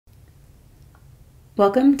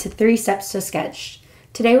Welcome to 3 Steps to Sketch.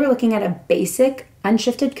 Today we're looking at a basic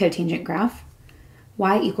unshifted cotangent graph.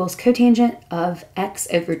 Y equals cotangent of x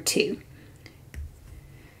over 2.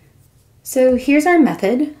 So here's our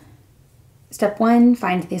method. Step 1,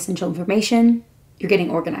 find the essential information. You're getting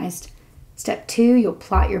organized. Step 2, you'll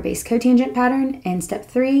plot your base cotangent pattern. And step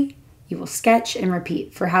 3, you will sketch and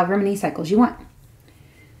repeat for however many cycles you want.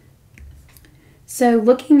 So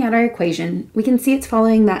looking at our equation, we can see it's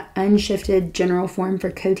following that unshifted general form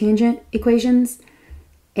for cotangent equations.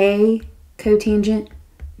 A cotangent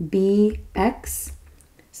B x.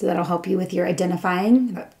 So that'll help you with your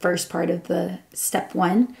identifying, that first part of the step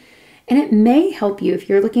 1. And it may help you, if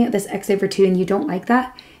you're looking at this x over 2 and you don't like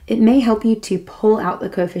that, it may help you to pull out the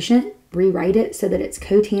coefficient, rewrite it so that it's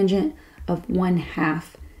cotangent of 1/2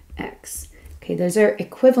 x. Okay, those are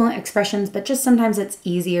equivalent expressions, but just sometimes it's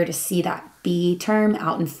easier to see that b term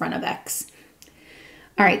out in front of x.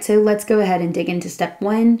 All right, so let's go ahead and dig into step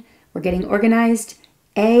 1. We're getting organized.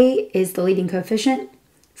 A is the leading coefficient.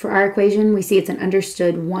 For our equation, we see it's an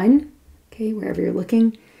understood 1, okay, wherever you're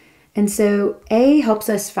looking. And so A helps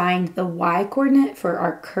us find the y coordinate for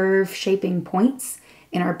our curve shaping points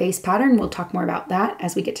in our base pattern. We'll talk more about that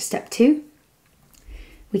as we get to step 2.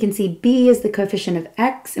 We can see B is the coefficient of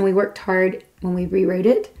x, and we worked hard when we rewrote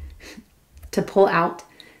it to pull out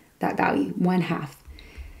that value, 1/2.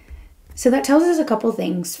 So that tells us a couple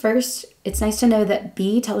things. First, it's nice to know that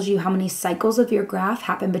B tells you how many cycles of your graph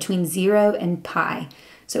happen between 0 and pi.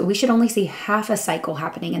 So we should only see half a cycle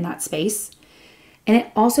happening in that space. And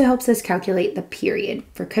it also helps us calculate the period.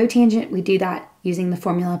 For cotangent, we do that using the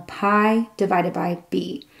formula pi divided by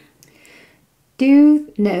b.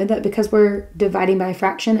 Do know that because we're dividing by a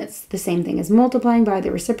fraction, it's the same thing as multiplying by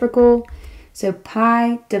the reciprocal. So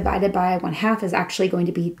pi divided by 1/2 is actually going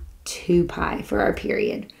to be 2 pi for our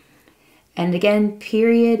period. And again,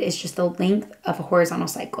 period is just the length of a horizontal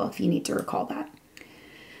cycle, if you need to recall that.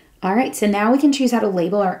 All right, so now we can choose how to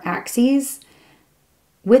label our axes.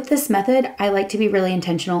 With this method, I like to be really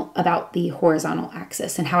intentional about the horizontal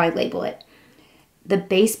axis and how I label it. The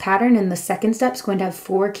base pattern in the second step is going to have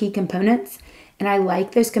 4 key components, and I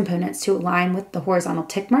like those components to align with the horizontal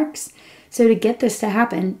tick marks. So to get this to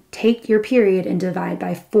happen, take your period and divide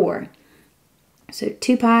by 4. So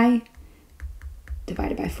 2 pi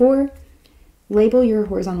divided by 4. Label your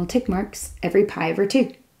horizontal tick marks every pi over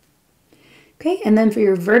 2. Okay, and then for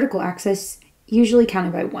your vertical axis, usually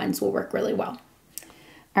counted by 1s will work really well.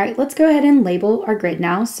 All right, let's go ahead and label our grid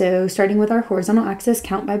now. So starting with our horizontal axis,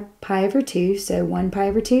 count by pi over 2. So 1 pi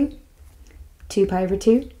over 2, 2 pi over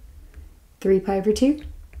 2, 3 pi over 2,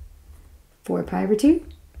 4 pi over 2,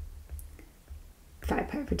 5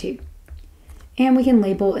 pi over 2. And we can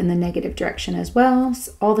label in the negative direction as well.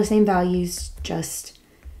 So all the same values, just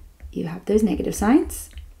you have those negative signs.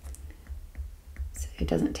 So it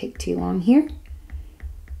doesn't take too long here.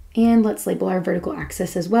 And let's label our vertical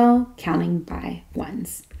axis as well, counting by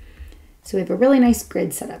 1s. So we have a really nice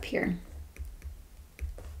grid set up here.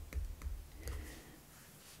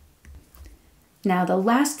 Now the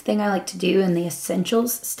last thing I like to do in the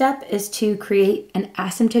essentials step is to create an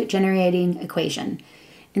asymptote generating equation.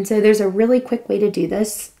 And so there's a really quick way to do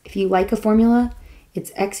this. If you like a formula,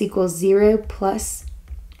 it's x equals 0 plus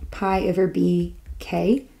pi over b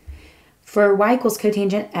k. For y equals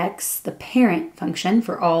cotangent x, the parent function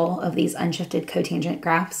for all of these unshifted cotangent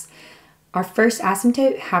graphs, our first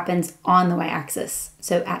asymptote happens on the y-axis,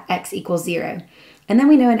 so at x equals 0. And then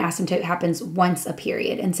we know an asymptote happens once a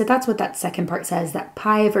period. And so that's what that second part says, that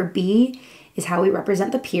pi over b is how we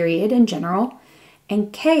represent the period in general,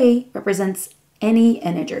 and k represents any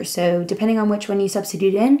integer. So depending on which one you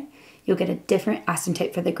substitute in, you'll get a different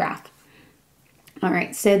asymptote for the graph. All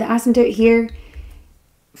right, so the asymptote here,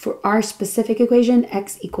 for our specific equation,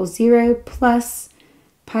 x equals 0 plus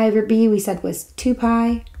pi over b, we said was 2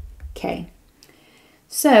 pi k.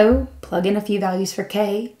 So plug in a few values for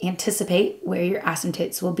k, anticipate where your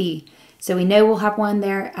asymptotes will be. So we know we'll have one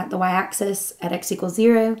there at the y-axis at x equals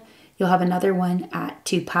 0. You'll have another one at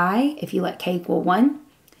 2 pi if you let k equal 1.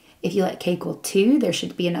 If you let k equal 2, there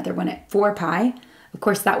should be another one at 4 pi. Of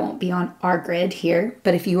course, that won't be on our grid here,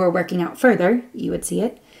 but if you were working out further, you would see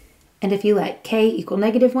it. And if you let k equal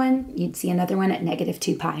 -1, you'd see another one at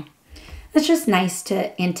 -2 pi. It's just nice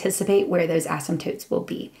to anticipate where those asymptotes will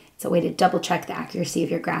be. It's a way to double check the accuracy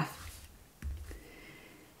of your graph.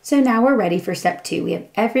 So now we're ready for step 2. We have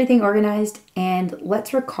everything organized, and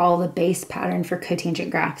let's recall the base pattern for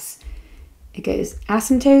cotangent graphs. It goes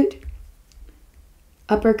asymptote,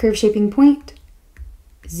 upper curve shaping point,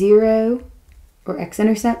 0 or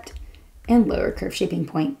x-intercept, and lower curve shaping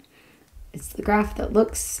point. It's the graph that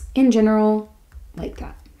looks, in general, like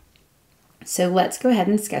that. So let's go ahead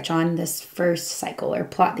and sketch on this first cycle or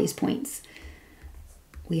plot these points.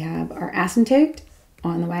 We have our asymptote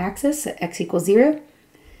on the y-axis at x equals 0.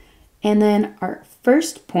 And then our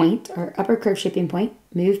first point, our upper curve shaping point,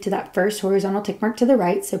 move to that first horizontal tick mark to the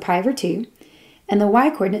right, so pi over 2. And the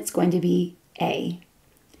y-coordinate is going to be a.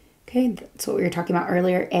 Okay, that's what we were talking about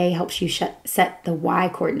earlier. A helps you set the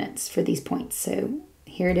y-coordinates for these points. So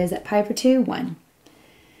here it is at pi over 2, 1.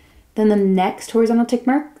 Then the next horizontal tick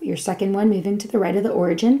mark, your second one moving to the right of the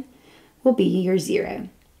origin, will be your 0.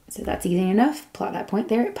 So that's easy enough. Plot that point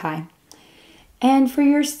there at pi. And for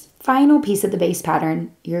your final piece of the base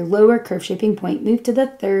pattern, your lower curve shaping point, move to the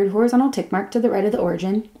third horizontal tick mark to the right of the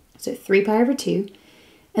origin, so 3 pi over 2.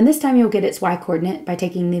 And this time you'll get its y-coordinate by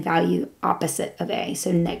taking the value opposite of a,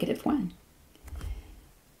 so -1.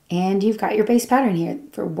 And you've got your base pattern here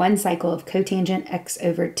for one cycle of cotangent x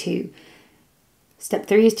over 2. Step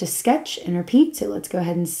 3 is to sketch and repeat, so let's go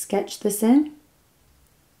ahead and sketch this in.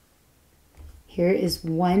 Here is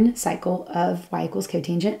one cycle of y equals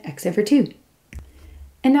cotangent x over 2.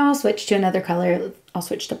 And now I'll switch to another color. I'll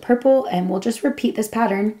switch to purple, and we'll just repeat this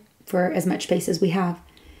pattern for as much space as we have.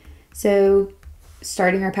 So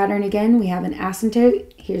starting our pattern again, we have an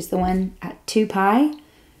asymptote. Here's the one at 2 pi.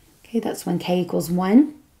 Okay, that's when k equals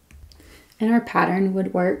 1. And our pattern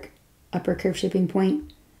would work upper curve shaping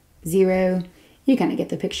point, 0. You kind of get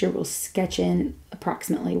the picture. We'll sketch in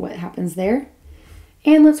approximately what happens there.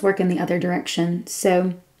 And let's work in the other direction.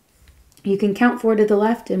 So you can count 4 to the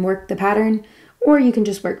left and work the pattern, or you can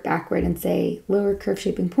just work backward and say lower curve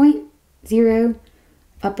shaping point, 0,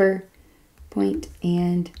 upper point,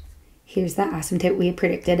 and here's that asymptote we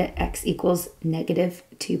predicted at x equals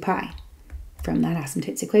 -2 pi from that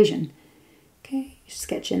asymptote's equation. Okay,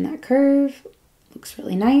 sketch in that curve. Looks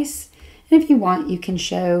really nice. And if you want, you can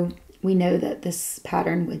show, we know that this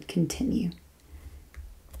pattern would continue.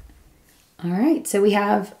 All right, so we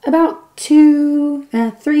have about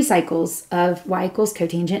 3 cycles of y equals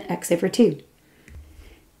cotangent x over 2.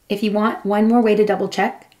 If you want one more way to double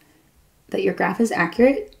check that your graph is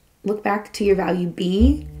accurate, look back to your value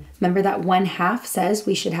b. Remember that 1/2 says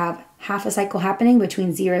we should have half a cycle happening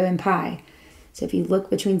between 0 and pi. So if you look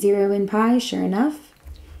between 0 and pi, sure enough,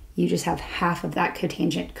 you just have half of that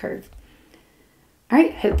cotangent curve. All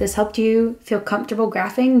right, hope this helped you feel comfortable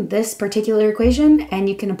graphing this particular equation, and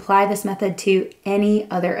you can apply this method to any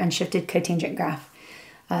other unshifted cotangent graph.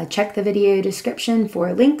 Check the video description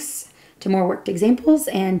for links to more worked examples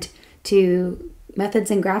and to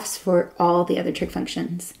methods and graphs for all the other trig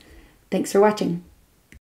functions. Thanks for watching.